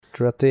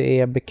Tror du att det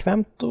är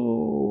bekvämt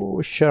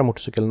att köra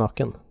motorcykel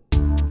naken?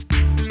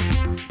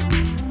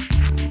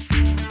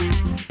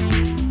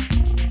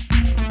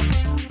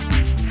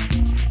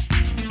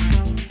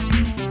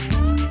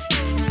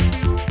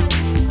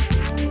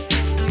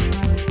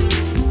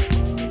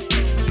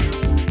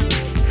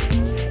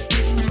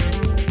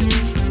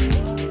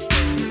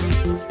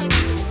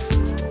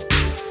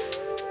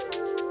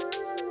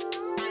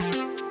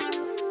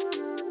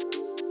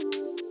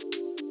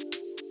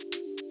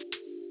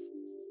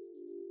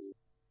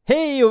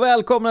 Hej och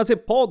välkomna till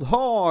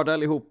Poddhard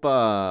allihopa!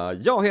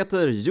 Jag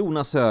heter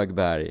Jonas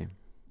Högberg.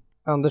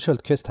 Anders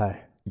Hultqvist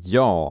här.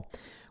 Ja,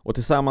 och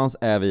tillsammans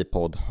är vi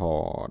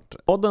Poddhard.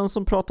 Podden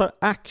som pratar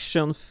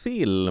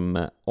actionfilm.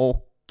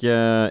 Och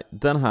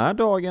den här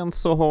dagen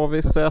så har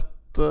vi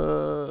sett,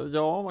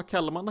 vad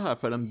kallar man det här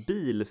för? En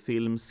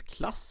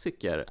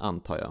bilfilmsklassiker,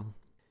 antar jag.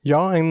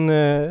 Ja,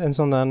 en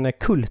sån där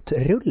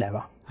kultrulle,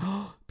 va?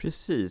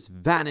 Precis,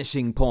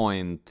 Vanishing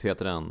Point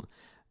heter den.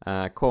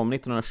 Kom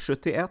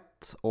 1971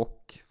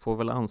 och får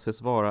väl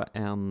anses vara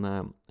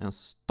en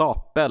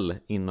stapel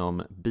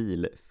inom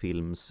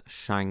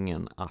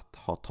bilfilmsgenren att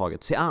ha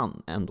tagit sig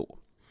an ändå.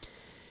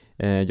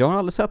 Jag har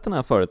aldrig sett den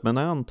här förut, men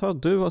jag antar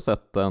att du har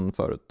sett den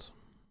förut.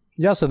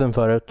 Jag har sett den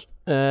förut.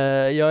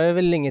 Jag är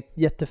väl inget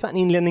jättefan.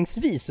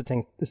 Inledningsvis så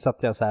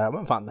satt jag så här,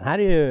 men fan, den här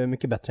är ju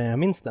mycket bättre än jag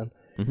minns den.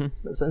 Mm-hmm.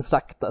 Men sen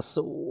sakta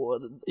så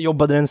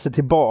jobbade den sig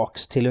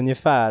tillbaks till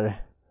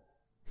ungefär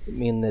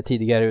min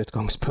tidigare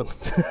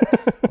utgångspunkt.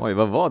 Oj,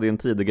 vad var din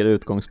tidigare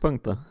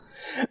utgångspunkt då?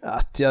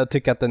 Att jag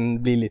tycker att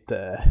den blir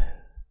lite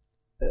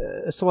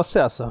såsig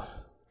alltså.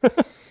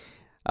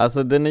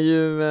 Alltså den är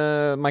ju,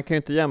 man kan ju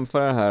inte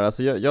jämföra det här.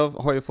 Alltså jag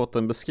har ju fått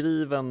den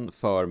beskriven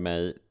för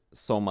mig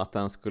som att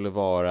den skulle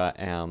vara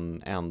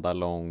en enda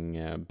lång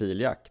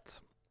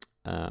biljakt.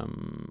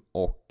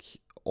 Och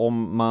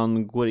om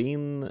man går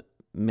in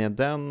med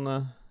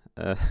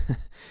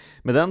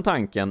den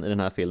tanken i den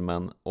här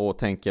filmen och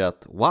tänker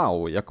att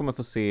wow, jag kommer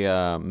få se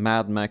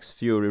Mad Max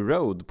Fury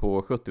Road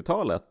på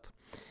 70-talet,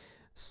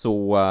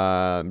 så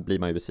blir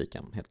man ju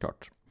besviken, helt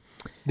klart.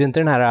 Det är inte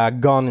den här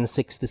Gone in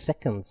 60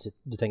 seconds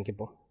du tänker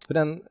på? För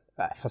den,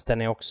 fast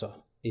den är också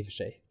i och för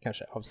sig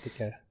kanske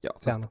avstickare. Ja,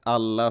 fast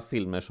alla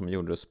filmer som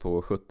gjordes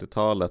på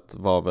 70-talet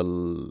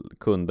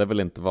kunde väl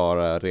inte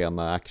vara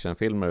rena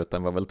actionfilmer,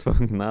 utan var väl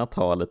tvungna att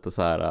ha lite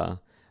så här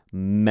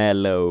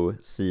mellow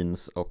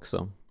scenes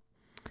också,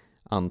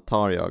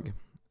 antar jag.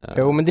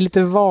 Jo, men det är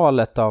lite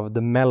valet av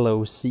the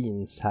mellow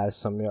scenes här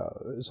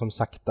som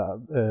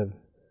sakta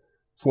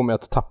får mig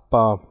att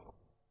tappa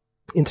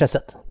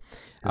intresset.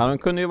 Ja, den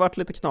kunde ju varit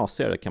lite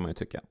knasigare, kan man ju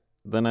tycka.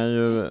 Den är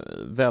ju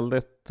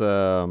väldigt,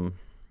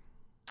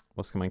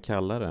 vad ska man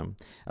kalla det?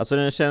 Alltså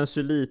den känns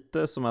ju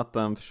lite som att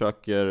den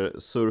försöker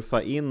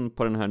surfa in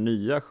på den här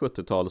nya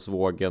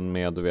 70-talsvågen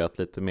med, du vet,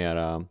 lite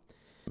mera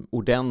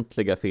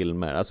ordentliga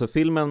filmer. Alltså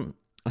filmen,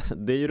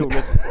 det är ju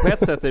roligt, på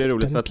ett sätt är det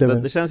roligt för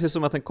att det känns ju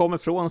som att den kommer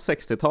från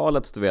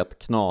 60-talets, du vet,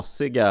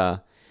 knasiga,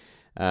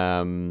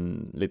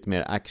 lite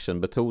mer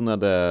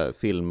actionbetonade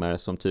filmer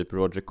som typ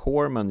Roger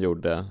Corman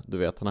gjorde. Du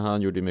vet,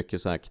 han gjorde ju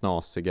mycket så här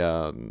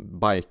knasiga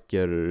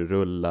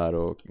bikerrullar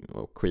och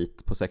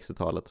skit på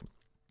 60-talet.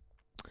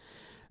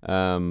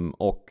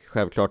 Och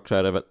självklart så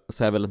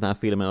är väl den här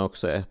filmen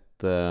också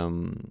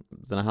den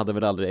hade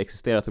väl aldrig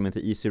existerat om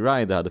inte Easy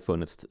Rider hade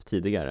funnits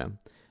tidigare.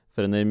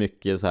 För den är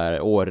mycket så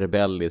här,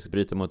 rebellisk,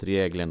 bryter mot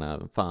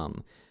reglerna,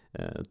 fan.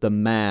 The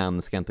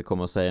man ska inte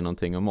komma och säga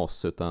någonting om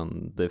oss,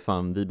 utan det är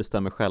fan, vi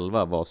bestämmer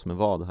själva vad som är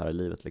vad här i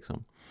livet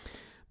liksom.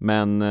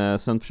 Men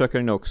sen försöker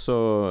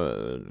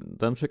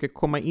den försöker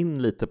komma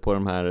in lite på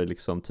de här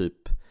liksom typ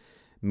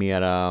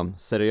mera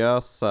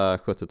seriösa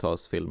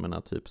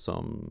 70-talsfilmerna, typ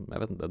som, jag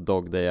vet inte,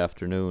 Dog Day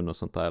Afternoon och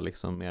sånt där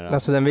liksom mera.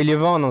 Alltså den vill ju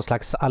vara någon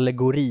slags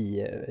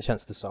allegori,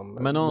 känns det som.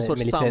 Men någon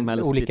sorts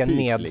samhällskritik, olika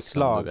nedslag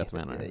liksom, du vet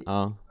vad jag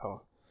menar.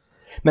 Ja.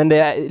 Men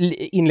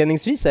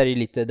inledningsvis är det ju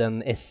lite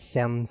den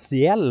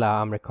essentiella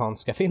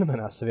amerikanska filmen.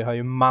 Alltså vi har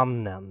ju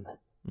mannen,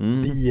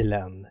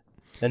 bilen,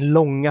 den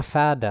långa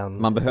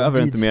färden, man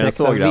behöver inte mer än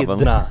så,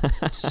 grabben.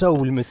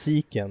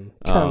 Soulmusiken,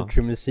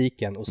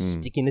 countrymusiken och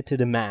sticking it to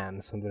the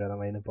man, som du redan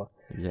var inne på.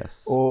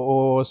 Yes.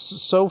 Och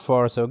so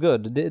far so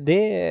good.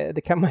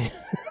 Det kan man ju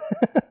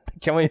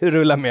kan man ju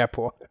rulla med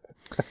på.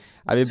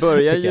 Ja, vi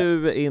börjar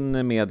ju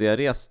in media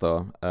res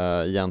då.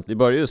 Vi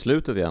börjar ju i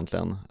slutet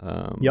egentligen.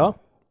 Ja.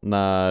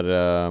 När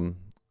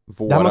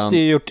det här måste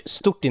ju gjort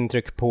stort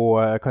intryck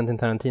på Quentin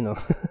Tarantino.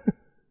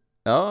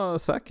 Ja,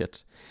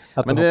 säkert.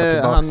 Men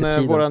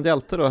våran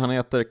hjälte då, han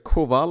heter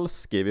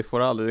Kowalski. Vi får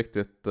aldrig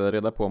riktigt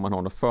reda på om han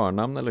har något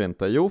förnamn eller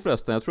inte. Jo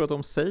förresten, jag tror att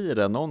de säger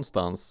det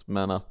någonstans,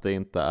 men att det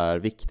inte är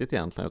viktigt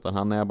egentligen, utan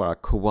han är bara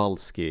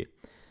Kowalski.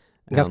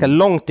 Ganska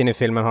långt in i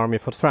filmen har de ju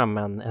fått fram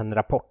en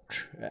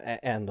rapport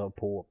ändå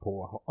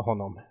på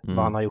honom,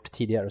 vad han har gjort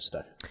tidigare och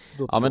sådär.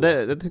 Ja, men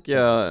det tycker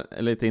jag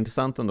är lite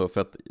intressant ändå,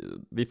 för att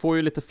vi får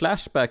ju lite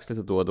flashbacks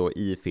lite då och då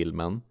i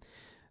filmen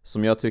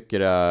som jag tycker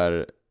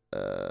är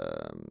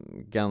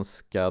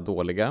ganska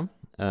dåliga.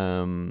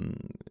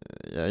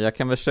 Jag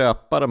kan väl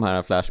köpa de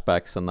här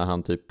flashbacksen när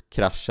han typ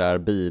kraschar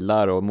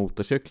bilar och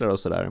motorcyklar och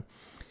sådär.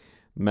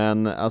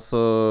 Men alltså,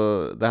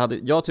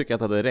 jag tycker att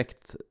det hade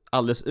räckt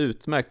alldeles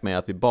utmärkt med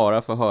att vi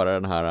bara får höra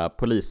den här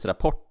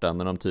polisrapporten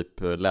när de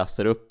typ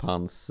läser upp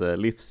hans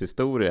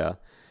livshistoria.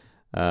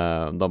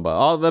 De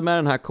bara, vem är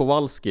den här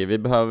Kowalski? Vi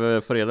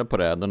behöver få reda på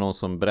det. Det är någon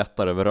som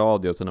berättar över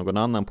radio till någon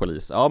annan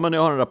polis. Ja, men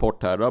jag har en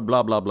rapport här,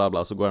 bla bla bla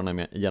bla. Så går han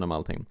igenom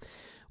allting.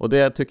 Och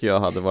det tycker jag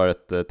hade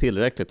varit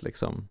tillräckligt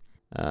liksom.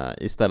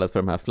 Istället för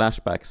de här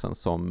flashbacksen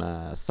som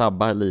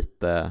sabbar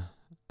lite.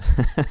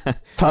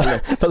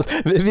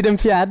 Fast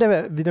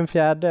vid den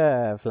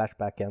fjärde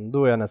flashbacken,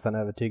 då är jag nästan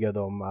övertygad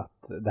om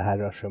att det här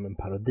rör sig om en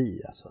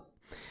parodi alltså.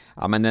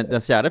 Ja, men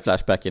den fjärde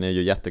flashbacken är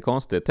ju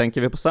jättekonstig.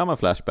 Tänker vi på samma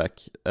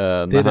flashback? Det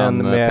är när den han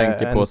med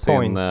tänker på en sin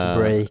Point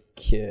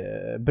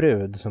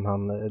Break-brud som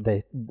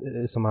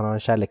han har en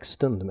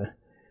kärleksstund med.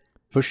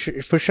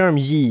 Först kör de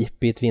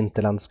jeep i ett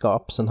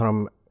vinterlandskap, sen har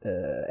de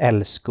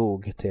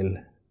älskog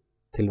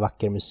till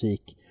vacker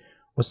musik.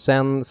 Och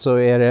sen så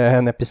är det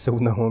en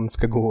episod när hon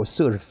ska gå och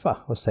surfa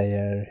och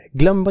säger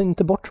glöm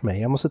inte bort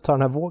mig, jag måste ta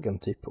den här vågen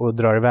typ. Och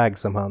drar iväg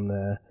som han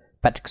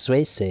Patrick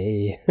Swayze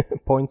i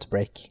Point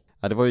Break.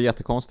 Ja, det var ju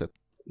jättekonstigt.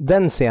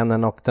 Den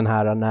scenen och den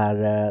här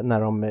när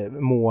de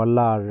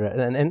målar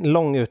en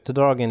lång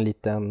utdragen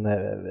liten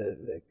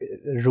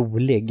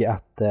rolig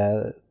att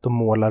de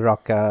målar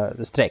raka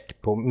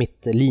streck på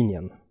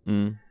mittlinjen.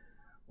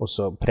 Och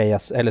så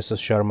prejas, eller så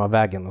kör de av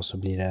vägen och så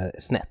blir det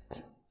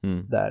snett.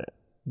 Där.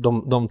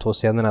 De två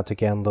scenerna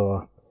tycker jag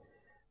ändå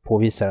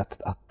påvisar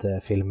att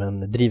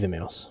filmen driver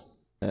med oss.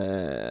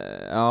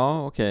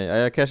 Ja, okej.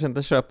 Jag kanske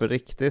inte köper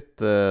riktigt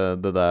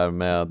det där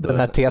med den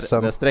här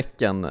tesen. Med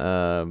strecken.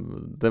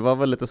 Det var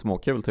väl lite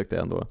småkul tyckte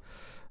jag ändå.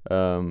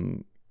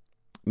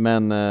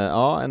 Men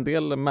ja, en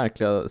del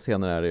märkliga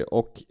scener är det.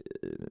 Och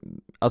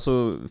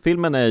alltså,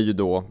 filmen är ju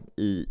då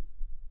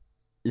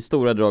i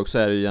stora drag så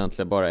är det ju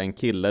egentligen bara en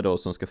kille då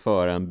som ska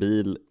föra en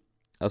bil.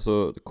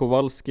 Alltså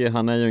Kowalski,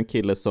 han är ju en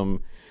kille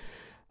som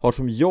har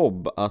som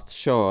jobb att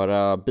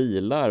köra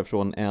bilar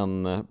från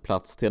en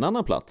plats till en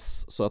annan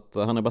plats. Så att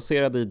han är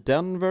baserad i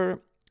Denver,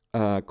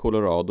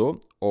 Colorado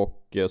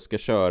och ska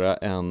köra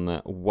en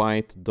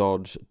White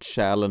Dodge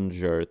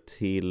Challenger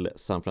till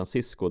San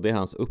Francisco. Det är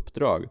hans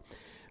uppdrag.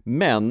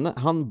 Men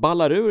han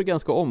ballar ur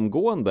ganska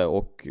omgående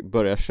och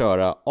börjar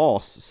köra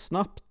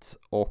assnabbt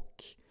och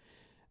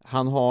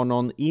han har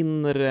någon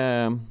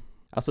inre...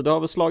 Alltså det har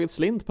väl slagit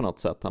slint på något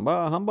sätt.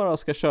 Han bara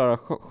ska köra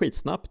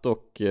skitsnabbt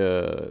och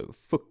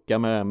fucka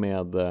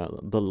med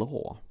the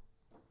law.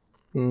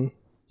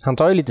 Han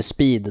tar ju lite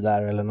speed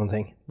där eller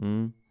någonting.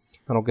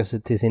 Han åker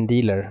till sin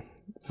dealer.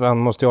 För han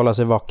måste ju hålla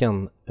sig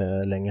vaken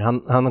länge.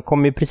 Han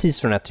kommer ju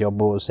precis från ett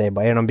jobb och säger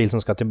bara, är det någon bil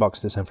som ska tillbaka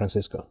till San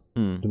Francisco?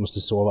 Du måste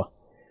sova.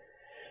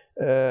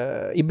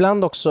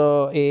 Ibland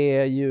också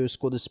är ju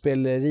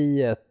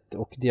skådespeleriet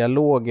och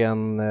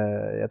dialogen,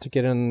 jag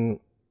tycker den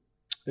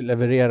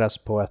levereras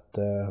på ett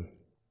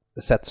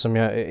sätt som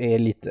jag är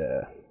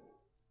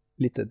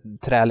lite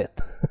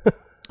träligt.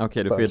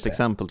 Okej, du får ett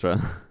exempel tror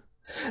jag.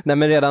 Nej,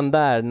 men redan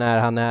där när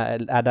han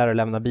är där och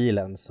lämnar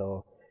bilen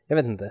så jag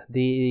vet inte,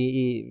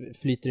 det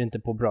flyter inte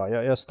på bra.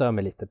 Jag stör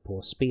mig lite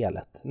på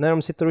spelet. När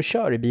de sitter och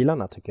kör i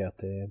bilarna tycker jag att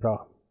det är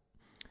bra.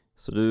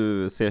 Så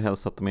du ser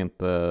helst att de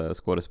inte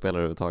skådespelar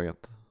överhuvudtaget?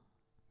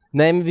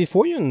 Nej, men vi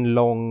får ju en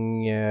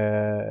lång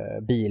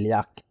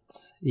biljakt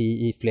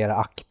i flera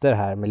akter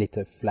här med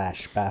lite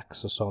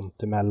flashbacks och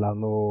sånt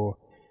emellan och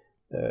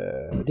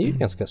det är ju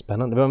ganska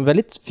spännande. Det var en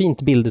väldigt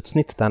fint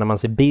bildutsnitt där när man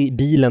ser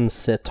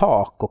bilens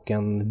tak och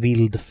en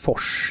vild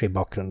fors i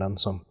bakgrunden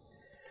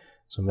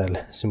som väl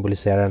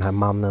symboliserar den här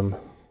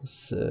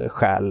mannens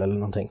själ eller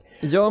någonting.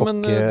 Ja,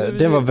 men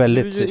det var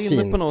väldigt du är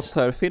inne fint. På något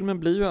här. Filmen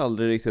blir ju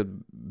aldrig riktigt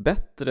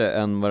bättre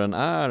än vad den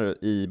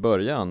är i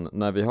början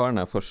när vi har den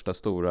här första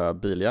stora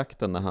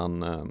biljakten när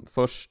han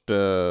först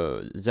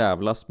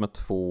jävlas med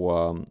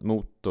 2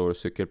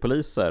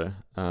 motorcykelpoliser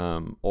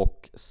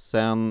och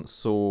sen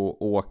så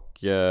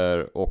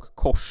åker och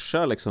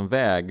korsar liksom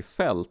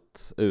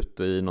vägfält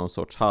ute i någon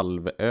sorts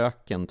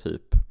halvöken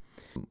typ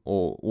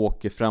och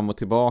åker fram och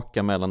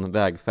tillbaka mellan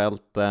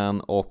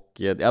vägfälten och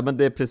ja, men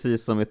det är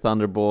precis som i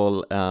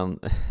Thunderbolt and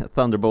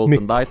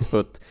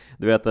Lightfoot.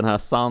 Du vet, den här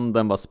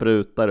sanden bara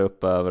sprutar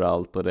upp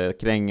överallt och det är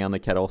krängande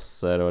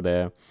karosser och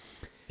det...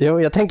 Jo,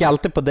 jag tänker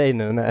alltid på dig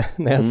nu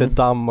när jag ser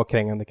damm och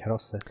krängande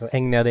karosser. Då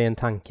ägnar jag dig en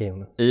tanke,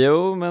 Jonas.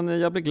 Jo, men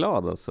jag blir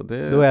glad alltså.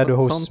 Då är du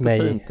hos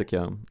mig fint, tycker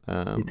jag.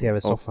 I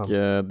tv-soffan. Och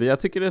jag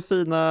tycker det är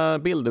fina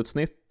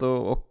bildutsnitt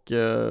och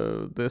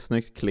det är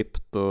snyggt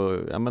klippt och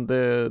ja, men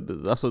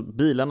alltså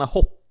bilarna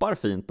hoppar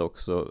fint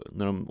också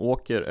när de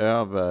åker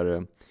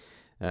över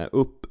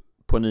upp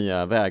på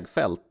nya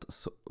vägfält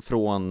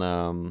från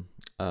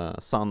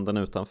sanden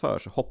utanför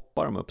så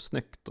hoppar de upp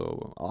snyggt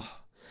och ja,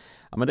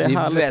 men det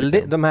är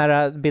väldigt, de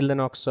här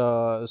bilderna också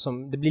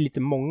som det blir lite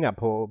många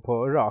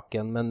på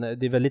raken, men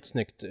det är väldigt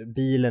snyggt.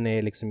 Bilen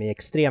är liksom i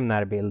extrem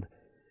närbild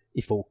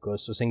i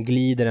fokus och sen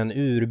glider den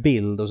ur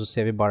bild och så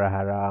ser vi bara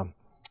här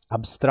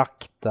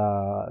abstrakta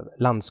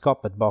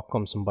landskapet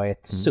bakom som bara är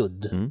ett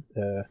sudd.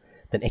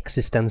 Den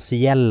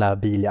existentiella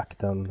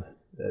biljakten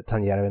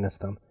tangerar vi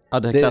nästan. Ja,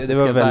 det klassiska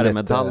var väldigt,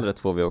 värmedallret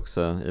får vi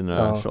också i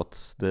några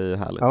shots. Det är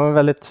härligt. Ja, men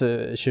väldigt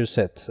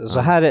tjusigt. Så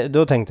här,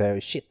 då tänkte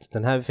jag, shit,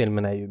 den här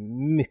filmen är ju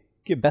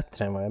mycket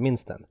bättre än vad jag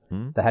minns den.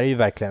 Det här är ju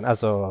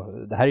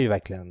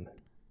verkligen,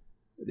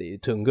 det är ju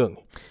tunggung.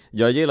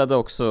 Jag gillade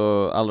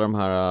också alla de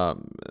här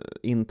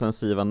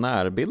intensiva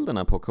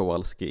närbilderna på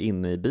Kowalski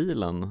inne i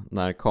bilen,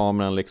 när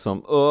kameran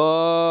liksom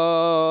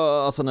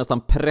alltså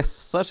nästan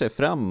pressar sig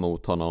fram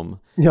mot honom.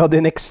 Ja, det är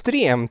en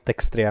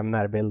extrem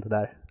närbild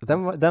där.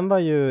 Den var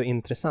ju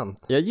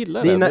intressant. Jag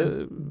gillar det. Det är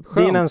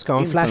när den ska ha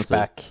en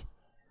flashback.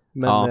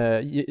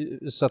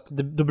 Men, så att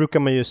då brukar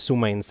man ju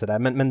zooma in sådär.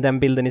 Men den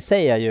bilden i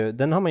sig är ju,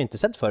 den har man ju inte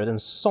sett förut. En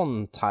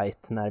sån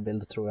tight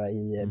närbild tror jag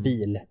i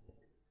bil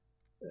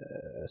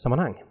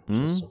sammanhang.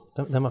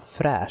 Den var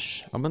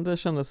fräsch. Ja, men det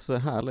kändes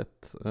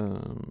härligt.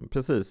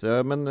 Precis.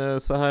 Ja, men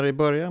så här i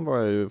början var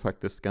jag ju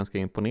faktiskt ganska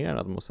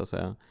imponerad, måste jag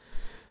säga.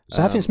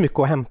 Så här finns mycket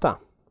att hämta.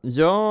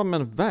 Ja,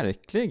 men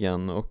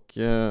verkligen. Och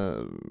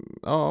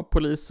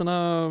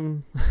poliserna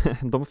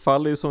de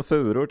faller ju som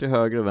furor till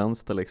höger och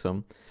vänster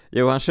liksom.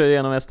 Jo, han kör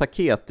igenom ett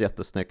staket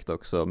jättesnyggt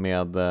också,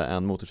 med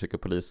en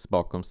motorcykelpolis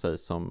bakom sig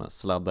som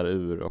sladdar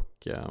ur.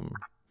 Och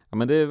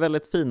men det är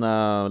väldigt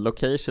fina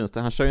locations.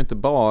 Han kör ju inte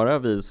bara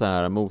vid så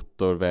här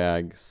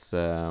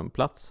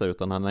motorvägsplatser,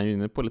 utan han är ju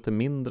inne på lite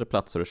mindre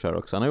platser och kör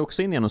också. Han är ju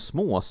också inne i en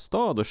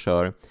småstad och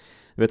kör,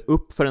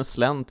 upp för en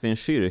slänt vid en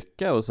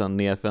kyrka och sen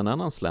ner för en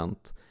annan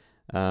slänt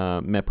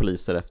med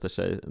poliser efter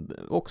sig.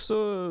 Också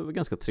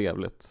ganska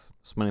trevligt,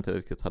 som man inte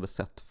riktigt hade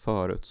sett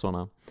förut,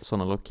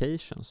 såna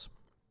locations.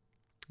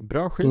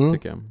 Bra skit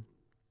tycker jag.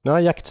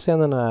 Ja,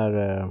 jaktscenen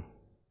är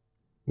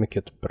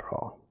mycket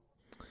bra.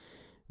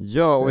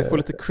 Ja, och vi får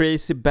lite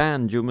crazy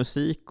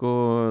banjo-musik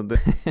och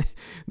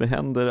det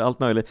händer allt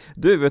möjligt.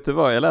 Du, vet du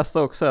vad? Jag läste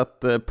också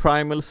att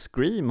Primal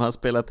Scream har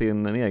spelat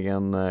in en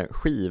egen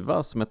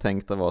skiva som är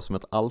tänkt att vara som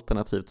ett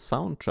alternativt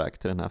soundtrack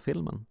till den här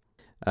filmen.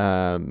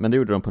 Men det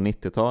gjorde de på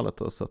 90-talet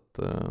då, så att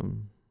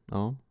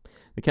ja.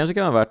 Det kanske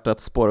kan vara värt att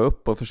spåra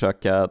upp och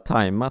försöka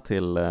tajma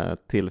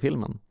till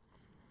filmen.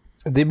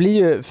 Det blir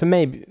ju för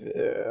mig,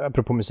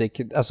 apropå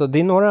musik, alltså det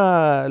är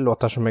några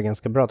låtar som är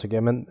ganska bra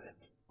tycker jag,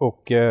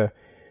 och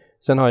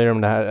sen har ju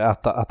de det här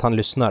att han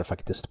lyssnar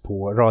faktiskt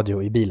på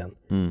radio i bilen.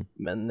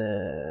 Men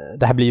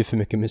det här blir ju för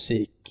mycket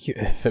musik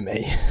för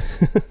mig.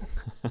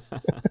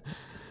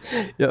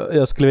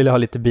 jag skulle vilja ha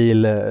lite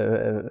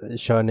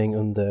bilkörning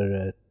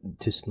under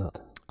tystnad.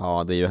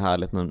 Ja, det är ju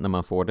härligt när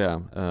man får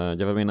det.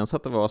 Jag vill minnas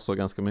att det var så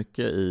ganska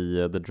mycket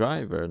i The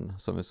Driver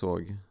som vi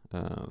såg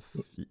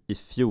i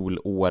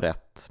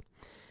fjolåret.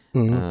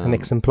 En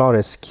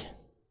exemplarisk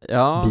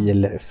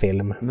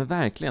bilfilm. Men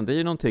verkligen, det är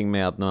ju någonting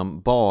med att när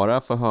man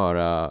bara får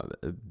höra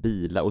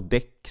bilar och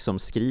däck som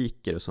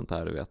skriker och sånt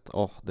där, du vet.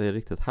 Det är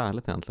riktigt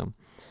härligt egentligen.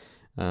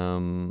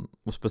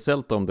 Och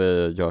speciellt om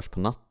det görs på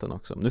natten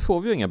också. Nu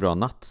får vi ju inga bra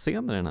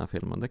nattscener i den här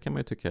filmen. Det kan man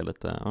ju tycka är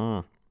lite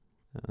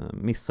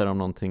missar om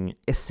någonting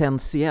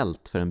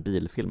essentiellt för en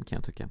bilfilm, kan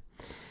jag tycka.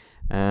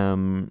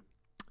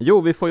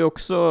 Jo, vi får ju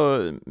också,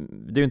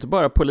 det är ju inte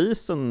bara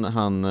polisen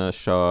han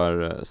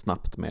kör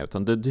snabbt med,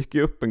 utan det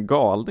dyker upp en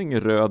galning i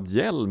röd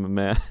hjälm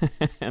med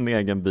en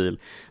egen bil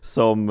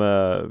som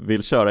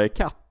vill köra i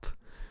kapp.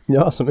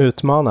 Ja, som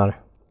utmanar.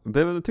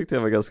 Det tyckte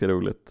jag var ganska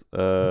roligt.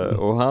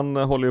 Och han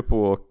håller ju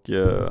på och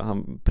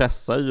han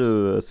pressar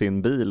ju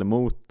sin bil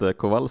mot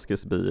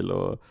Kowalskis bil,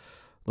 och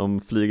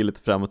de flyger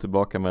lite fram och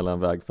tillbaka mellan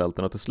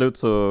vägfälten, och till slut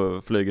så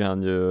flyger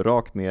han ju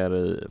rakt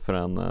ner för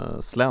en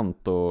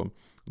slänt och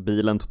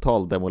bilen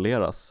totalt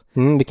demoleras.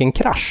 Vilken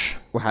krasch.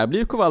 Och här blir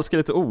ju Kowalski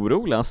lite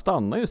orolig. Han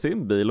stannar ju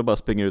sin bil och bara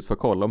springer ut för att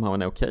kolla om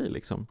han är okej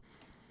liksom.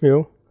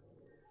 Jo.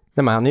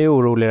 Nej, men han är ju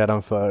orolig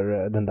redan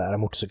för den där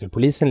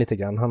motorcykelpolisen lite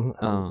grann.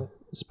 Han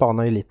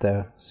spanar ju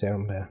lite, ser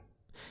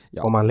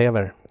om han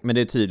lever. Men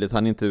det är tydligt,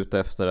 han är inte ute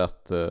efter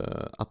att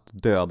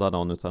döda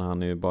någon, utan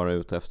han är ju bara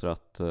ute efter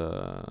att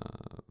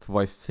få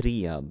vara i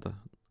fred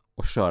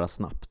och köra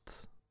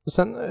snabbt.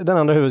 Sen, den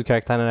andra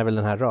huvudkaraktären är väl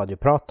den här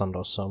radiopratan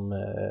då, som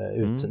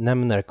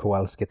utnämner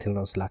Kowalski till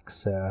någon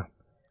slags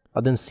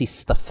den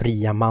sista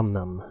fria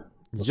mannen.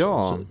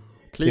 Ja,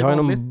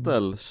 Cleavon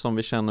Little som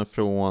vi känner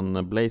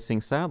från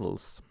Blazing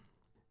Saddles,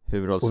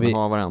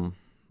 huvudrollsinnehavaren.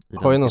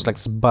 Har ju någon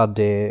slags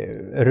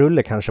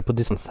buddy-rulle kanske på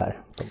distans här.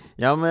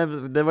 Ja,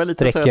 men det var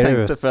lite så jag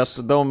tänkte, för att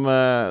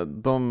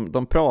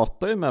de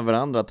pratar ju med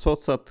varandra,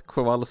 trots att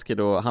Kowalski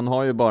då, han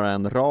har ju bara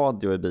en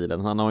radio i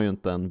bilen. Han har ju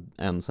inte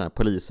en sån här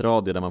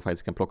polisradio där man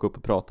faktiskt kan plocka upp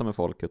och prata med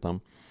folk, utan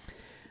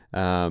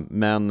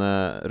men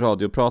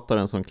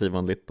radioprataren som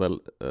Cleavon Little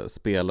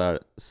spelar,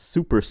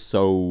 Super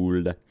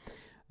Soul,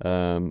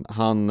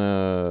 han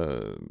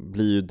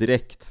blir ju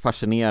direkt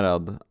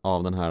fascinerad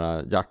av den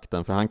här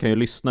jakten, för han kan ju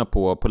lyssna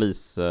på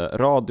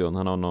polisradion.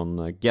 Han har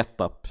någon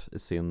get-up i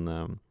sin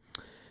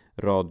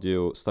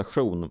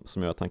radiostation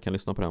som gör att han kan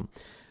lyssna på den.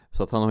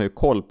 Så att han har ju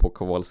koll på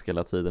Kowalski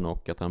hela tiden,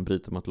 och att han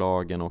bryter mot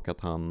lagen, och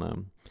att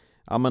han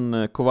ja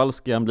men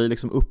Kowalski, han blir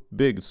liksom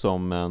uppbyggd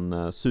som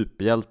en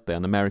superhjälte,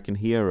 en American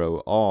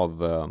hero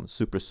av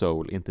Super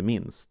Soul inte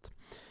minst.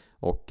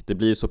 Och det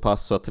blir ju så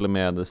pass så att till och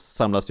med det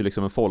samlas ju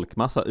liksom en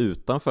folkmassa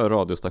utanför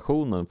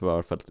radiostationen för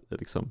att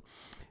liksom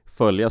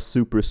följa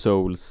Super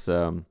Souls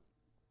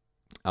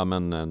ja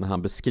men när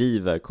han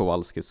beskriver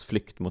Kowalskis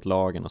flykt mot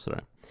lagen och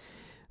sådär.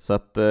 Så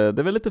att det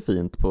är väl lite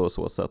fint på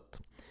så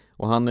sätt.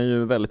 Och han är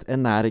ju väldigt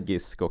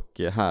energisk och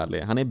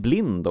härlig. Han är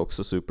blind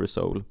också, Super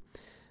Soul.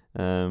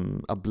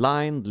 A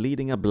blind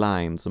leading a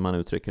blind, som han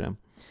uttrycker det.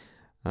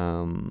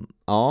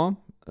 Ja.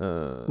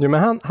 Jo,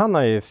 men han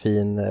har ju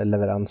fin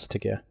leverans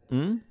tycker jag.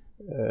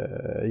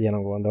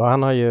 Genomgående. Och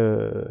han har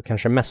ju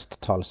kanske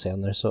mest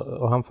talscener,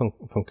 och han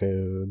funkar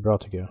ju bra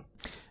tycker jag.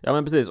 Ja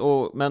men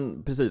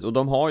precis, och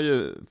de har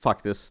ju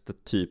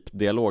faktiskt typ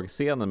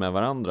dialogscener med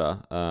varandra,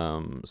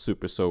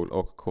 Super Soul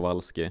och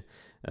Kowalski.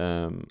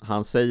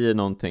 Han säger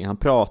någonting, han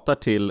pratar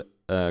till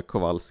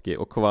Kowalski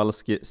och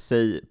Kowalski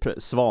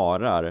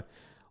svarar,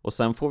 och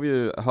sen får vi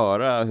ju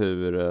höra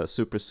hur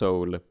Super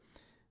Soul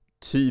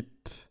typ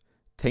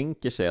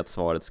tänker sig att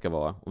svaret ska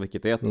vara, och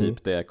vilket är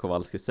typ det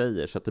Kowalski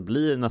säger, så att det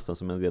blir nästan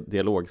som en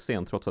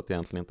dialogscen trots att det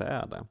egentligen inte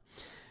är det.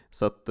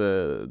 Så att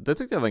det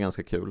tyckte jag var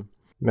ganska kul.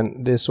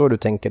 Men det är så du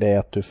tänker dig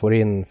att du får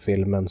in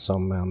filmen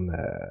som en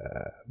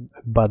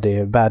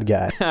buddy bad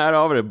guy? Här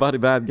har vi det, buddy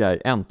bad guy,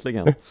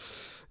 äntligen.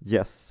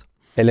 Yes.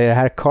 Eller är det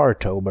här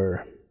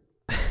Cartober?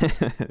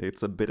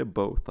 It's a bit of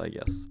both, I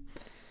guess.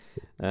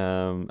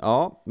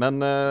 Ja,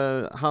 men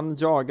han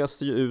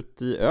jagas ju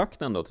ut i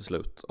öknen då till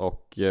slut,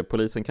 och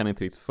polisen kan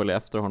inte riktigt följa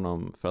efter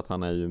honom för att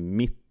han är ju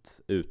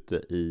mitt ute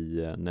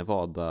i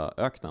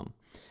Nevada-öknen.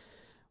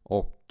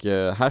 Och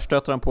här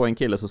stöter han på en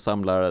kille som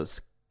samlar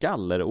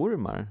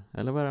skallerormar,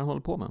 eller vad är det han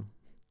håller på med?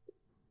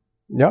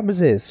 Ja,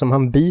 precis, som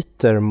han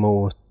byter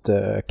mot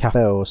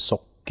kaffe och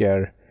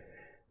socker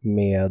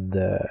med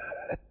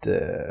ett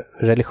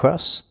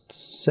religiöst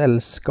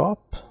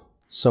sällskap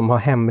som har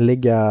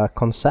hemliga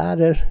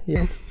konserter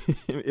igen.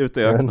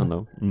 Ute i öknen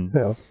då.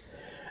 Ja.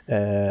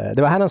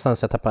 Det var här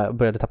någonstans jag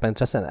började tappa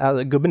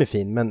intressen. Gubben är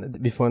fin, men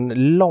vi får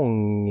en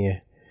lång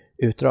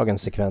utdragen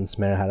sekvens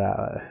med det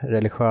här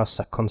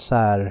religiösa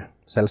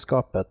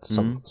konsertsällskapet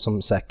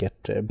som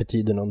säkert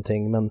betyder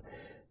någonting,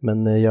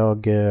 men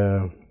jag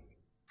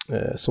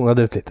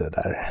zonade ut lite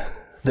där.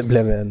 Det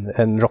blev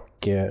en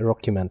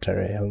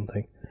rockumentary eller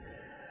någonting.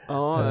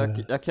 Ja,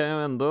 jag kan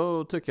ju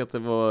ändå tycka att det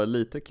var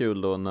lite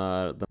kul då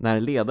när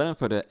ledaren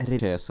för det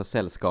religiösa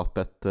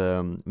sällskapet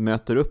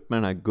möter upp med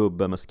den här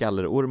gubben med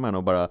skallerormarna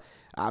och bara,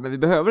 men vi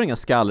behöver inga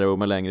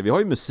skallerormar längre, vi har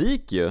ju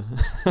musik ju.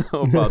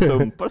 Och bara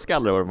dumpar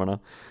skallerormarna.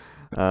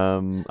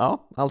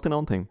 Ja, alltid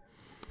någonting.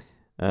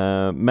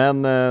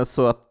 Men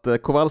så att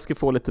Kowalski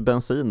får lite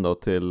bensin då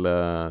till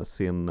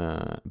sin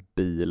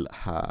bil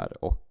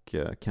här och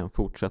kan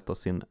fortsätta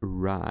sin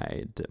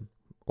ride.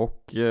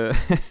 Och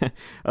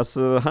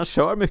alltså han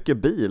kör mycket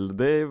bil.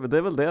 Det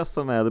är väl det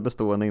som är det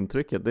bestående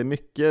intrycket. Det är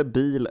mycket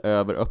bil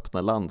över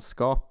öppna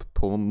landskap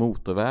på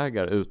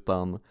motorvägar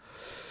utan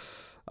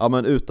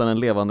en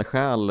levande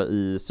själ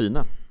i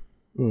syne.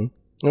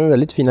 Det är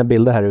väldigt fina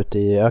bilder här ute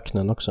i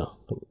öknen också.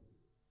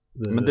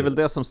 Men det är väl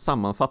det som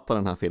sammanfattar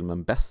den här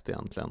filmen bäst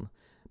egentligen.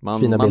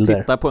 Man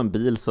tittar på en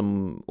bil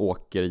som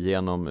åker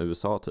genom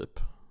USA typ.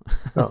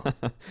 Ja.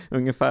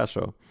 Ungefär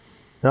så.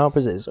 Ja,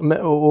 precis.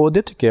 Och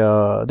det tycker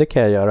jag, det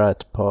kan jag göra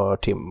ett par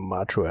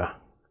timmar tror jag.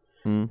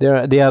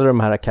 Det är alla de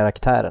här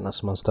karaktärerna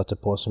som man stöter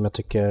på som jag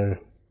tycker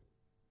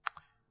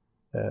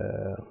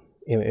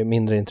är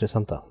mindre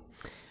intressanta.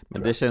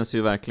 Men det känns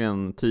ju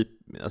verkligen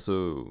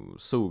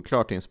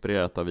solklart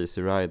inspirerat av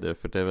Easy Rider,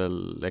 för det är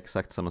väl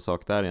exakt samma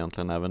sak där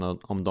egentligen, även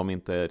om de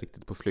inte är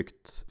riktigt på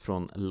flykt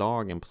från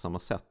lagen på samma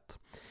sätt.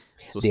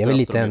 Så det är väl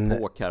lite de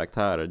på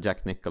karaktärer,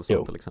 Jack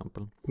Nicholson till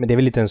exempel. Men det är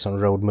väl lite en sån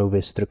road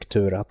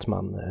movie-struktur att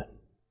man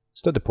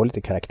stöter på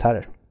lite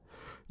karaktärer.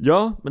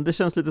 Ja, men det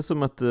känns lite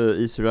som att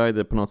Easy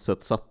Rider på något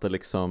sätt satte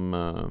liksom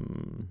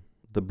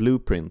the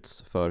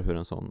blueprints för hur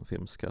en sån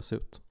film ska se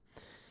ut.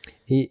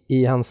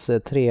 I hans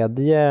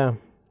tredje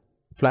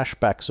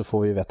flashback så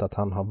får vi veta att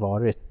han har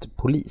varit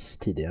polis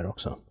tidigare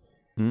också.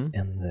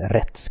 En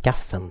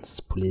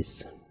rättskaffens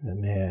polis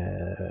med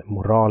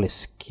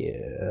moralisk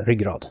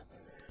ryggrad.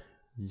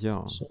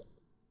 Ja.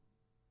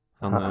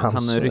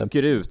 Han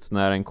rycker ut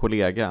när en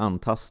kollega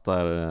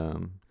antastar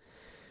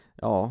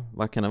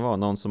vad kan det vara?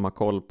 Någon som har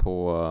koll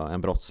på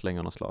en brottsling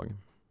av något slag.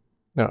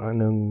 Ja,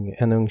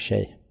 en ung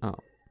tjej. Ja.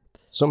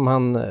 Som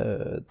han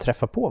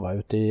träffar på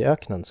ute i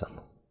öknen sen.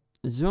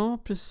 Ja,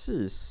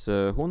 precis.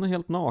 Hon är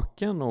helt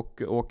naken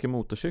och åker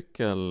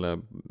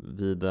motorcykel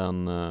vid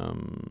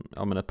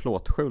ett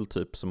plåtskjul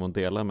typ som hon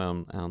delar med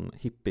en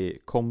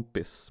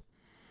hippie-kompis.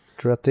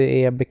 Tror du att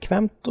det är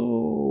bekvämt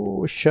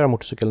att köra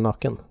motorcykel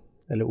naken?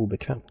 Eller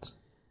obekvämt?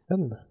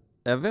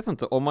 Jag vet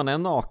inte. Om man är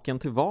naken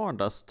till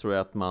vardags tror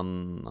jag att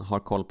man har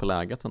koll på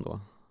läget ändå.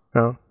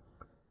 Ja.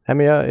 Nej,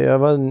 men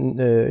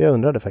jag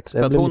undrade faktiskt.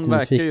 För att hon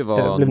verkar ju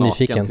vara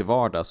naken till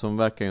vardags. Hon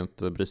verkar ju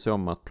inte bry sig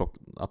om att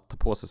ta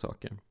på sig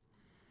saker.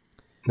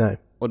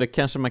 Nej. Och det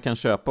kanske man kan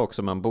köpa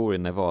också om man bor i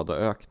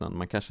Nevadaöknen.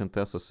 Man kanske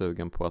inte är så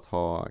sugen på att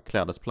ha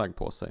klädesplagg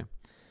på sig.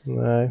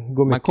 Nej,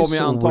 går mycket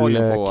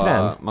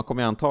solkräm. Man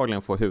kommer ju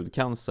antagligen få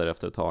hudcancer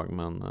efter ett tag,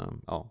 men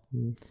ja.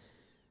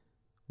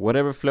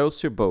 Whatever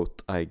floats your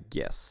boat, I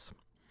guess.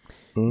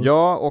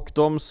 Ja, och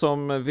de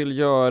som vill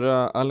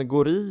göra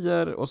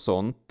allegorier och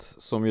sånt,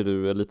 som ju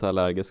du är lite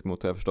allergisk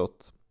mot, har jag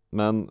förstått.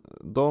 Men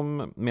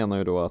de menar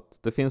ju då att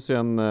det finns ju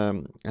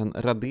en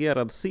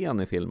raderad scen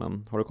i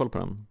filmen. Har du koll på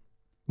den?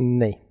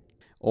 Nej.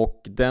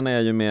 Och den är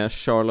ju med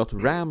Charlotte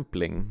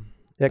Rampling.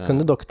 Jag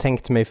kunde dock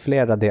tänkt mig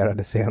fler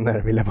raderade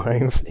scener, vill jag bara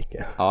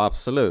inflika. Ja,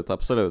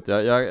 absolut.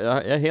 Jag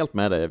är helt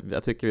med dig.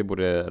 Jag tycker vi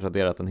borde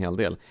raderat en hel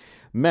del.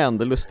 Men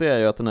det lustiga är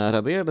ju att den här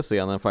raderade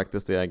scenen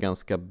faktiskt är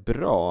ganska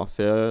bra.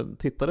 För jag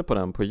tittade på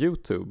den på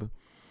YouTube.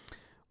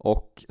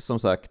 Och som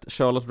sagt,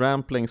 Charlotte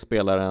Rampling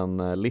spelar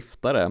en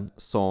liftare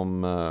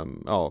som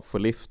får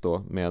lift då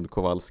med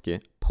Kowalski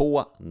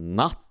på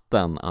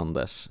natten,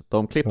 Anders.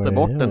 De klippte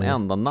bort den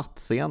enda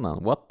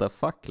nattscenen. What the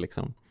fuck,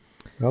 liksom.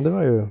 Ja, det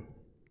var ju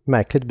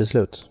märkligt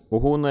beslut.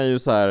 Och hon är ju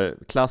så här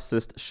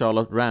klassiskt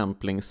Charlotte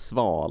Rampling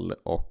sval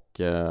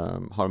och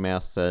har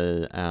med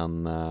sig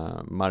en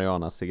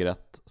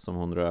marijuana-cigarett som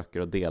hon röker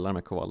och delar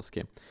med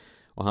Kowalski.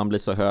 Och han blir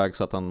så hög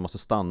så att han måste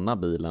stanna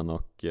bilen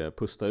och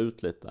pusta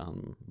ut lite.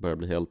 Han börjar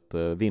bli helt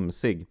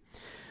vimsig.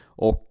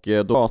 Och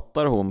då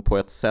pratar hon på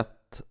ett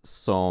sätt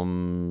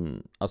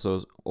som,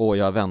 alltså,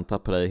 jag har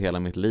väntat på dig hela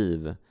mitt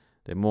liv.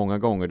 Det är många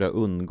gånger du har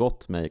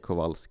undgått mig,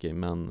 Kowalski,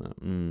 men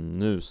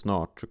nu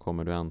snart så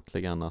kommer du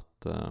äntligen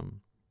att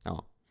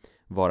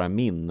vara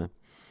min.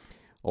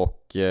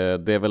 Och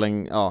det är väl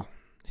en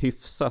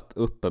hyfsat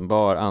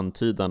uppenbar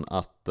antydan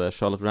att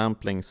Charlotte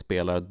Rampling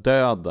spelar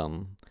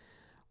döden.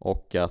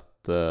 Och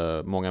att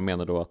många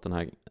menar då att den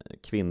här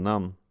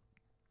kvinnan,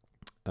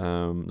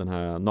 den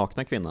här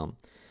nakna kvinnan,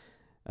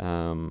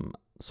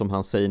 som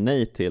han säger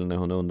nej till när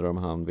hon undrar om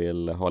han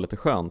vill ha lite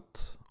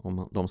skönt,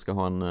 om de ska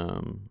ha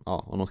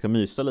om de ska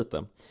mysa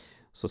lite,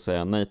 så säger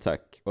han nej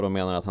tack. Och de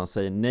menar att han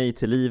säger nej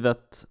till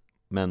livet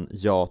men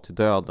ja till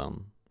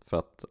döden. För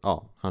att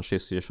han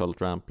kysser ju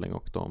Charlotte Rampling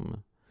och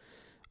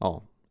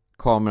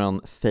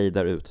kameran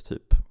fejdar ut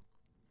typ.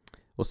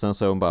 Och sen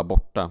så är hon bara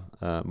borta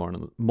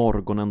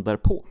morgonen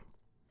därpå.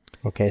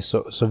 Okej,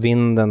 så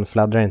vinden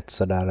fladdrar inte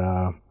så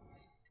där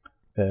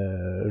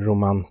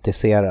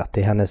romantiserat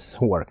i hennes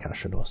hår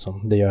kanske då,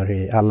 som det gör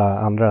i alla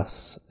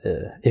andras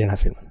i den här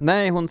filmen.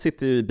 Nej, hon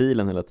sitter ju i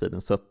bilen hela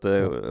tiden så att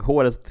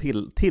håret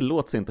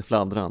tillåts inte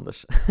fladdra,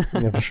 Anders.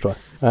 Jag förstår.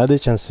 Ja, det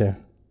känns ju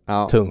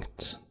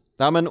tungt.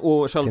 Ja, men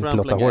och Charlotte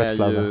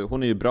Rampling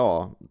hon är ju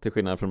bra till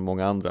skillnad från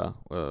många andra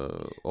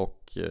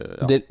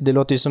det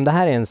låter ju som det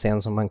här är en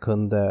scen som man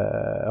kunde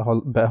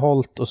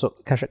behållit och så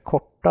kanske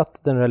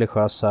kortat den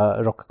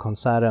religiösa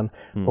rockkonserten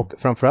och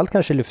framförallt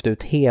kanske lyft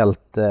ut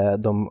helt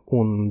de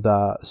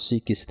onda,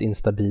 psykiskt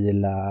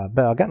instabila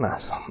bögarna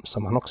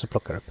som han också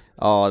plockar upp.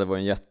 Ja, det var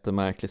en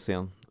jättemärklig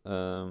scen.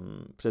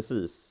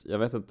 Precis, jag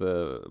vet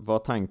inte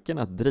vad tanken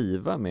att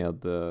driva med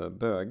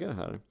bögar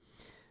här.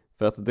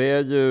 För att det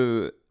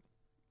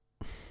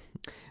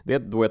är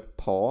då ett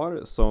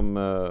par som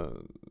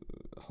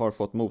har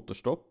fått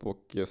motorstopp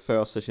och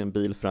föser sin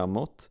bil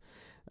framåt.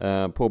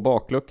 På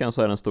bakluckan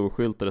så är det en stor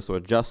skylt där det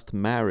står Just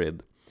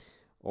Married.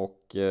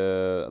 Och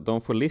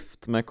de får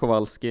lift med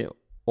Kowalski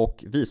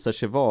och visar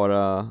sig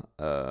vara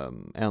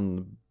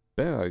en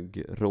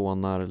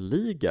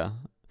bögrånarliga.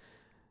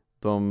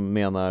 De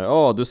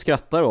menar, du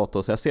skrattar åt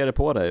oss, jag ser det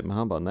på dig. Men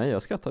han bara, nej,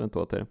 jag skrattar inte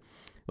åt er.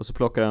 Och så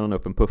plockar han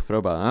upp en puffra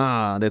och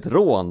bara, det är ett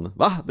rån.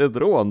 Va? Det är ett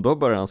rån? Då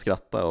börjar han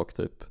skratta och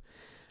typ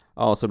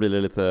så blir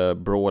det lite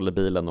brawl i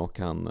bilen och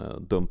han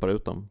dumpar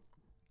ut dem.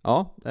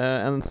 Ja,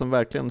 en som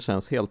verkligen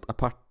känns helt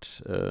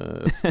apart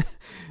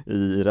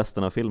i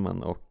resten av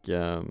filmen och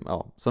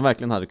som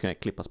verkligen hade kunnat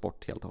klippas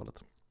bort helt och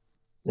hållet.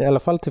 I alla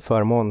fall till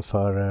förmån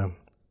för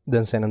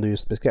den scenen du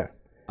just beskrev.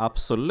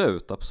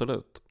 Absolut.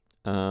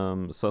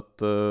 Så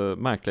att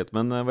märkligt,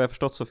 men vad jag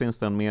förstått så finns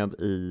den med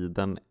i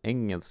den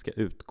engelska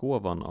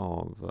utgåvan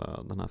av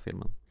den här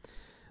filmen.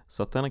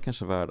 Så att den är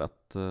kanske värd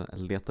att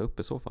leta upp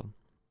i så fall.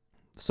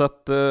 Så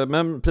att,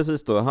 men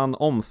precis då, han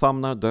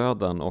omfamnar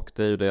döden och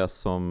det är ju det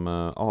som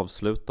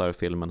avslutar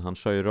filmen. Han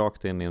kör ju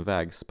rakt in i en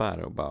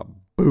vägspärr och bara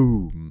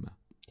boom!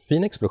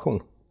 Fin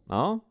explosion.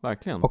 Ja,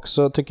 verkligen. Och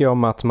så tycker jag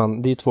om att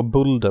det är 2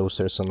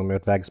 bulldozers som de har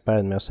gjort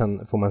vägspärren med och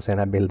sen får man se den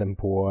här bilden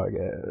på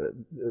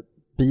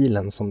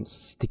bilen som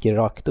sticker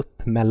rakt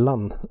upp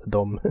mellan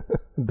dem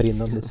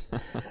brinnandes.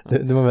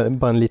 Det var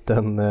bara en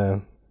liten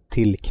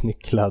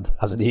tillknycklad,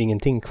 alltså det är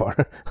ingenting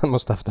kvar. Han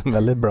måste ha haft en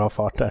väldigt bra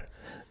fart där.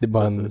 Det är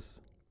bara en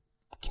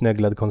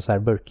knögglad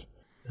konservburk.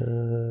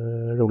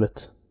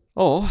 Roligt.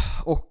 Ja,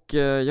 och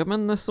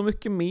men så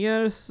mycket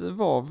mer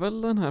var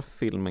väl den här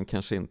filmen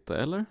kanske inte,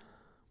 eller?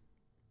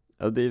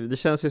 Det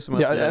känns ju som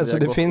att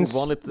det går finns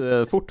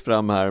ovanligt fort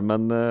fram här,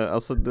 men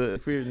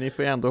ni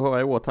får ju ändå ha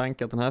i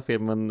åtanke att den här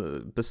filmen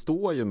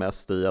består ju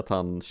mest i att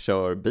han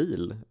kör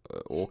bil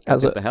och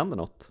att det inte händer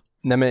något.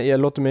 Nej, men jag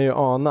låter mig ju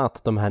ana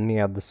att de här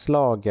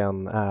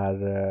nedslagen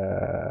är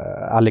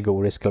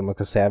allegoriska, eller man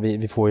ska säga.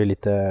 Vi får ju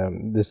lite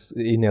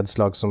i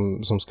nedslag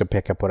som ska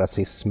peka på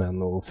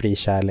rasismen och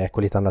frikärlek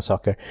och lite andra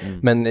saker.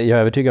 Men jag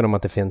är övertygad om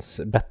att det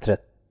finns bättre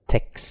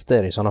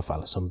texter i sådana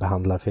fall som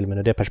behandlar filmen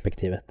ur det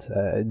perspektivet.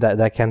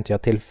 Där kan inte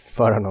jag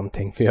tillföra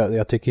någonting, för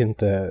jag tycker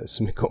inte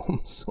så mycket om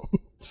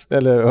sånt.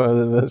 Eller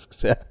vad ska jag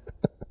säga?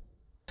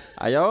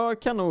 Ja,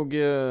 jag kan nog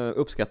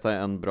uppskatta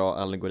en bra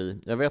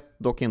allegori. Jag vet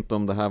dock inte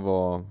om det här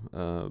var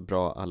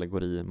bra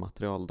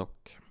allegorimaterial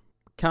dock.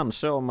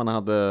 Kanske om man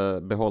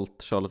hade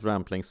behållit Charlotte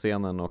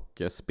Rampling-scenen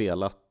och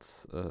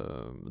spelat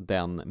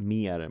den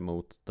mer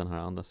mot den här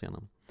andra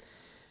scenen.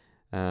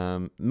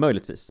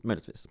 Möjligtvis.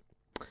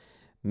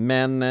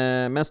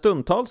 Men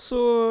stundtals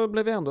så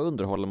blev jag ändå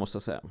underhållen, måste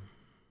jag säga.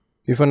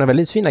 Vi får en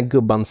väldigt fina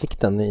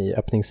gubbansikten i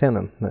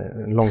öppningsscenen.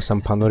 En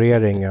långsam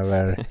panorering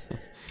över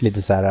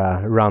lite så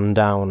här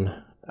rundown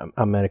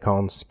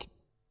amerikansk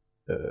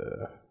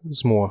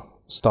små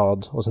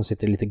stad, och sen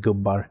sitter lite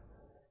gubbar.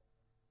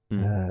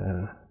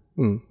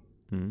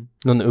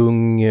 Någon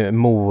ung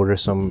mor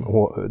som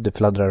det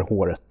fladdrar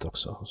håret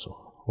också. Så.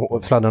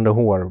 Fladdrande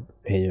hår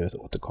är ju ett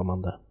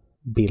återkommande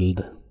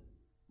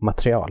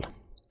bildmaterial.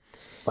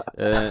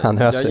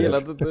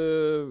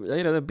 Jag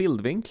gillade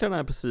bildvinklarna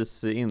här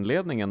precis i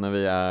inledningen när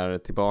vi är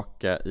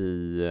tillbaka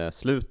i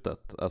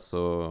slutet.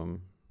 Alltså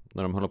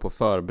när de håller på att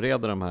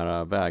förbereda de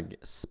här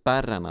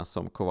vägspärrarna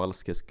som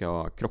Kowalski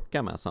ska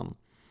krocka med sen.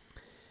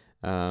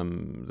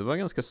 Det var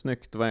ganska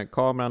snyggt.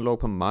 Kameran låg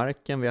på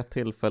marken vid ett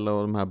tillfälle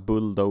och de här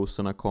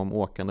bulldozerna kom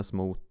åkandes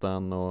mot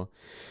den, och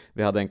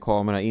vi hade en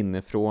kamera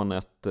inifrån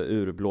ett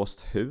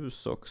urblåst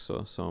hus också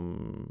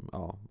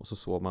och så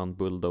såg man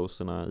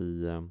bulldozerna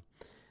i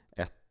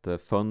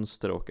ett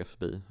fönster åka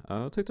förbi.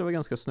 Jag tyckte det var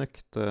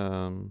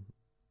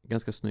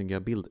ganska snygga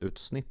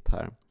bildutsnitt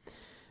här.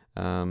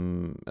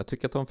 Jag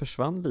tycker att de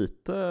försvann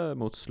lite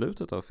mot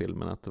slutet av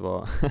filmen, att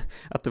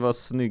det var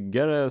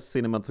snyggare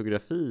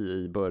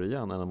cinematografi i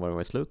början än vad det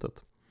var i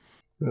slutet.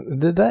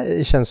 Det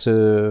där känns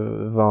ju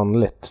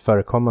vanligt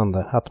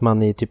förekommande, att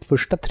man i typ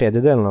första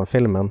tredjedelen av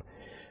filmen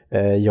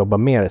jobbar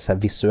mer så här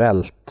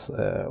visuellt,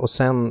 och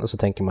sen så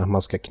tänker man att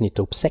man ska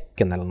knyta upp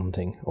säcken eller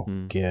någonting och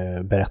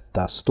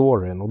berätta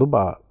storyn, och då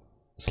bara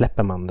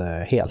släpper man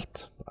det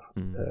helt.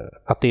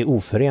 Att det är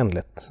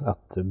oförenligt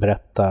att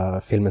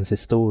berätta filmens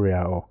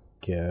historia och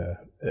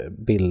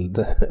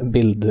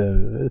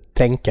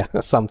bildtänka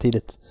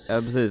samtidigt.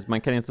 Ja, precis.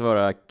 Man kan inte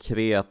vara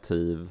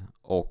kreativ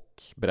och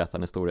berätta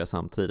en historia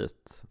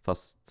samtidigt.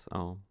 Fast,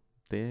 ja,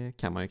 det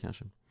kan man ju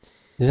kanske.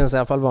 Det känns i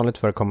alla fall vanligt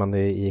förekommande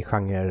i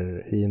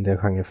en del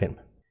genrefilm.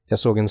 Jag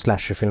såg en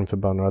slasherfilm för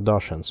bara några dagar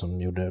sedan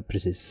som gjorde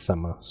precis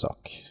samma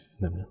sak.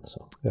 Nämligen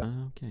så. Ja.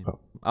 Okay.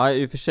 Ja,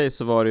 i och för sig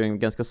så var det ju en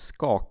ganska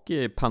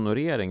skakig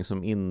panorering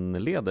som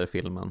inleder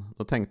filmen.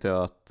 Då tänkte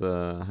jag att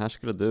här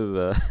skulle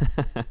du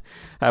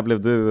här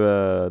blev du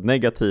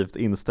negativt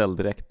inställd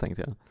direkt,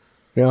 tänkte jag.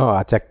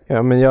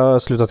 Ja, men jag har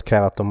slutat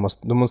kräva att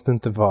de måste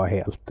inte vara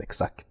helt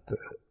exakt.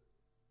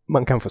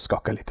 Man kan få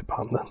skaka lite på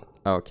handen.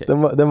 Okay.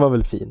 Den var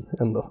väl fin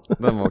ändå.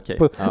 Den var okej.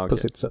 På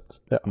sitt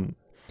sätt. Ja.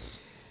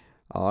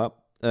 Ja.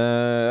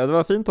 Det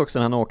var fint också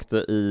när han åkte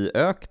i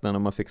öknen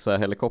och man fick så här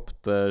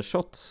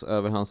helikoptershots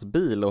över hans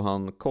bil och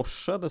han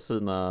korsade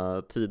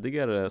sina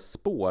tidigare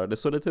spår. Det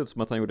såg lite ut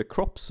som att han gjorde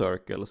crop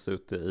circles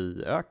ute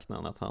i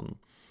öknen, att han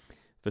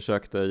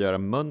försökte göra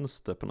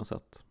mönster på något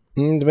sätt.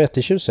 Det var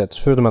jättetjusigt,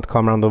 förutom att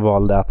kameran då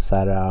valde att så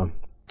här,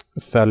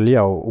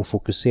 följa och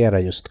fokusera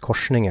just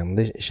korsningen.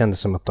 Det kändes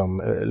som att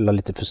de la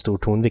lite för stor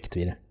tonvikt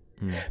vid det.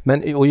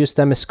 Men och just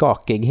det här med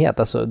skakighet,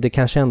 alltså det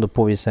kanske ändå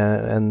påvisar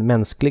en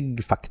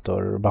mänsklig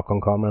faktor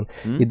bakom kameran.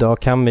 Idag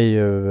kan vi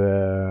ju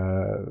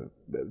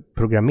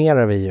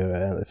programmerar vi ju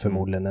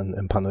förmodligen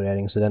en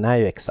panorering, så den är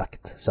ju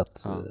exakt, så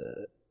att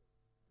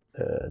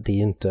det är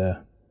ju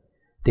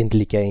inte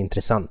lika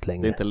intressant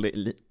längre.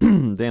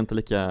 Det är inte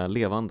lika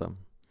levande.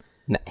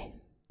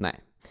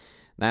 Nej,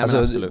 alltså,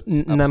 men absolut.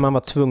 När man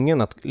var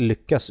tvungen att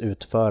lyckas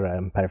utföra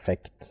en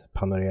perfekt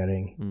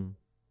panorering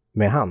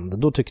med hand,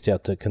 då tyckte jag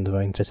att det kunde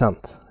vara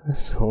intressant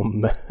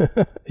som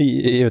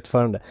i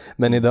utförande.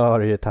 Men idag har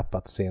det ju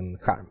tappat sin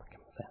charm,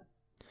 kan man säga.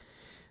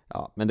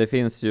 Ja, men det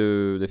finns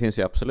ju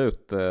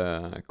absolut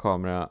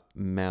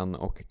kameramän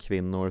och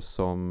kvinnor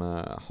som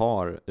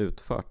har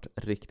utfört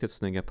riktigt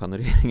snygga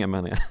panoreringar,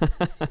 menar jag.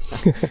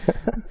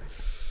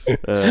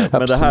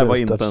 Men det här var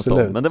inte en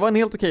sån. Men det var en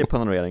helt okej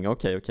panorering.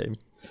 Okej.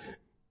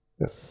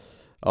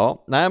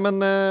 Ja, nej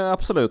men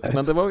absolut.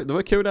 Men det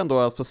var kul ändå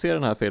att få se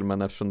den här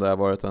filmen, eftersom det har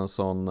varit en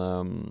sån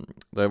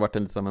det har varit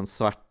en liten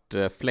svart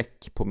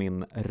fläck på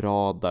min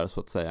radar, så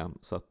att säga.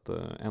 Så att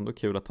ändå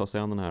kul att ta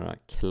sig an den här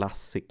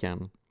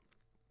klassikern.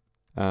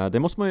 Det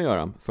måste man ju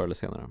göra förr eller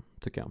senare,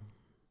 tycker jag.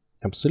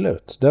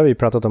 Absolut. Det har vi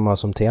pratat om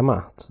som tema,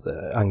 att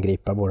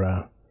angripa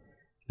våra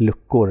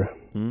luckor.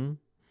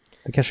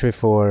 Det kanske vi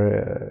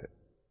får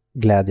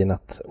glädjen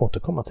att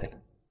återkomma till.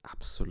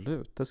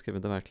 Absolut, det ska vi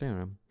verkligen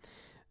göra.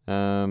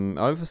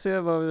 Ja, vi får se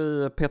vad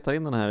vi petar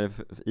in den här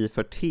i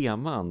för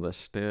tema,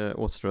 Anders. Det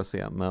återstår att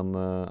se. Men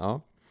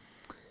ja,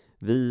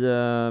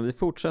 Vi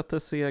fortsätter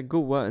se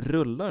goa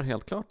rullar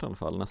helt klart i alla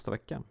fall nästa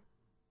vecka.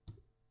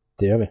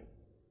 Det gör vi.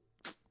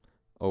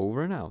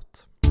 Over and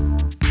out.